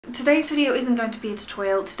Today's video isn't going to be a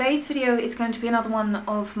tutorial. Today's video is going to be another one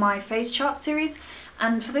of my face chart series,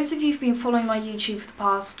 and for those of you who've been following my YouTube for the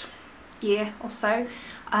past year or so,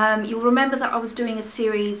 you'll remember that I was doing a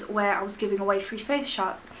series where I was giving away free face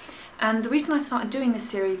charts. And the reason I started doing this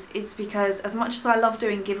series is because as much as I love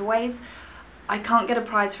doing giveaways, I can't get a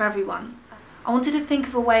prize for everyone. I wanted to think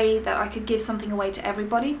of a way that I could give something away to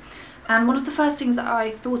everybody, and one of the first things that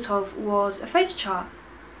I thought of was a face chart.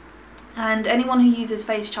 And anyone who uses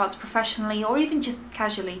face charts professionally or even just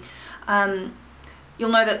casually, you'll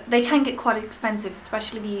know that they can get quite expensive,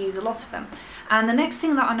 especially if you use a lot of them. And the next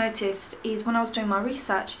thing that I noticed is when I was doing my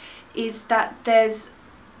research is that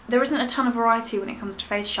there isn't a ton of variety when it comes to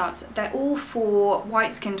face charts. They're all for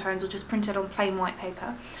white skin tones or just printed on plain white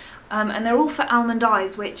paper. And they're all for almond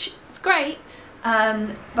eyes, which is great,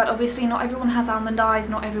 but obviously not everyone has almond eyes,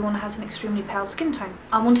 not everyone has an extremely pale skin tone.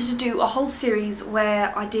 I wanted to do a whole series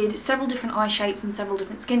where I did several different eye shapes and several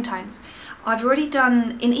different skin tones. I've already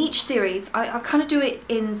done, in each series, I kind of do it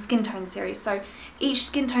in skin tone series, so each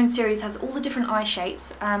skin tone series has all the different eye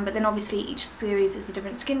shapes, but then obviously each series is a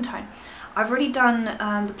different skin tone. I've already done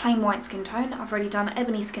the plain white skin tone, I've already done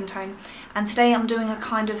ebony skin tone, and today I'm doing a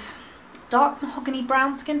kind of dark mahogany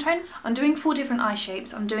brown skin tone. I'm doing 4 different eye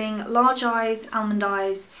shapes. I'm doing large eyes, almond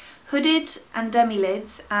eyes, hooded and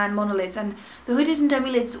demi-lids and monolids, and the hooded and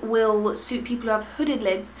demi-lids will suit people who have hooded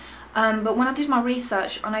lids, but when I did my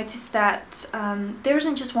research I noticed that there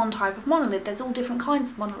isn't just one type of monolid, there's all different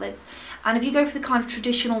kinds of monolids, and if you go for the kind of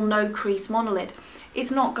traditional no crease monolid,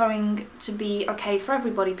 it's not going to be okay for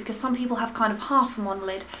everybody, because some people have kind of half a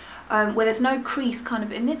monolid, where there's no crease kind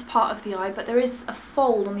of in this part of the eye, but there is a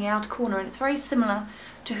fold on the outer corner, and it's very similar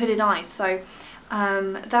to hooded eyes. So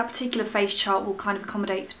that particular face chart will kind of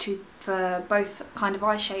accommodate for both kind of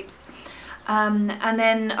eye shapes. And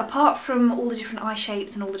then apart from all the different eye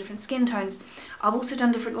shapes and all the different skin tones, I've also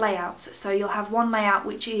done different layouts. So you'll have one layout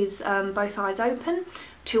which is both eyes open,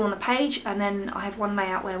 2 on the page, and then I have one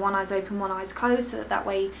layout where one eye's open, one eye's closed, so that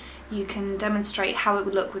way you can demonstrate how it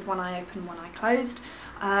would look with one eye open, one eye closed.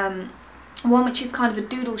 One which is kind of a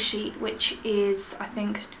doodle sheet, which is, I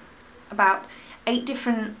think, about 8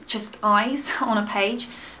 different just eyes on a page.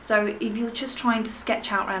 So if you're just trying to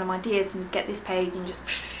sketch out random ideas and you get this page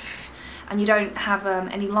and you don't have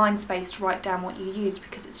any line space to write down what you use,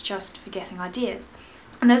 because it's just for getting ideas.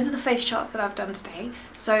 And those are the face charts that I've done today.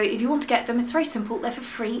 So if you want to get them, it's very simple, they're for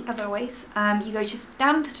free as always. You go just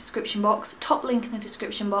down in the description box, top link in the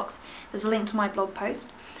description box, there's a link to my blog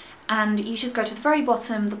post. And you just go to the very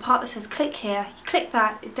bottom, the part that says click here, you click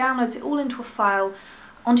that, it downloads it all into a file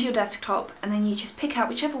onto your desktop, and then you just pick out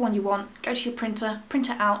whichever one you want, go to your printer, print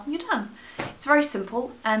it out, and you're done. It's very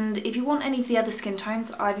simple, and if you want any of the other skin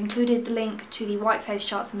tones, I've included the link to the white face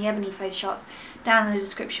charts and the ebony face charts down in the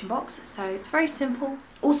description box, so it's very simple.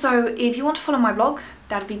 Also, if you want to follow my blog,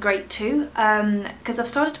 that'd be great too, because I've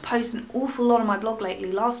started to post an awful lot on my blog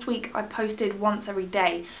lately. Last week I posted once every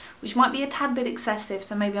day, which might be a tad bit excessive,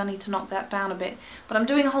 so maybe I need to knock that down a bit. But I'm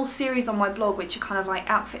doing a whole series on my blog which are kind of like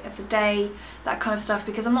outfit of the day, that kind of stuff,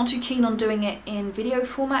 because I'm not too keen on doing it in video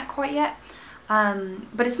format quite yet.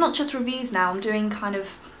 But it's not just reviews now, I'm doing kind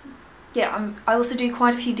of, yeah, I also do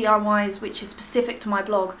quite a few DIYs which is specific to my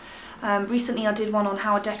blog. Recently I did one on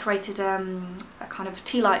how I decorated a kind of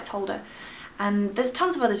tea lights holder, and there's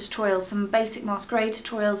tons of other tutorials, some basic masquerade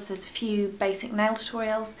tutorials, there's a few basic nail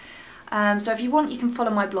tutorials. So if you want, you can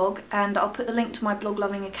follow my blog, and I'll put the link to my blog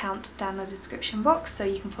loving account down in the description box, so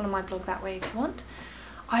you can follow my blog that way if you want.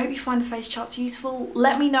 I hope you find the face charts useful.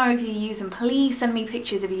 Let me know if you use them. Please send me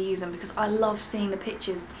pictures if you use them, because I love seeing the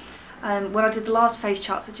pictures. When I did the last face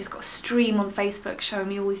charts, I just got a stream on Facebook showing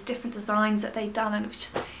me all these different designs that they'd done, and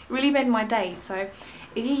it really made my day. So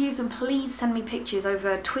if you use them, please send me pictures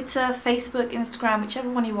over Twitter, Facebook, Instagram, whichever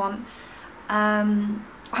one you want. I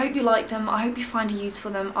hope you like them, I hope you find a use for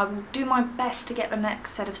them. I will do my best to get the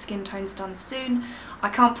next set of skin tones done soon. I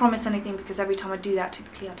can't promise anything because every time I do that,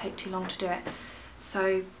 typically I take too long to do it.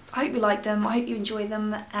 So I hope you like them, I hope you enjoy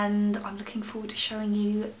them, and I'm looking forward to showing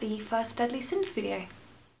you the first Deadly Sins video.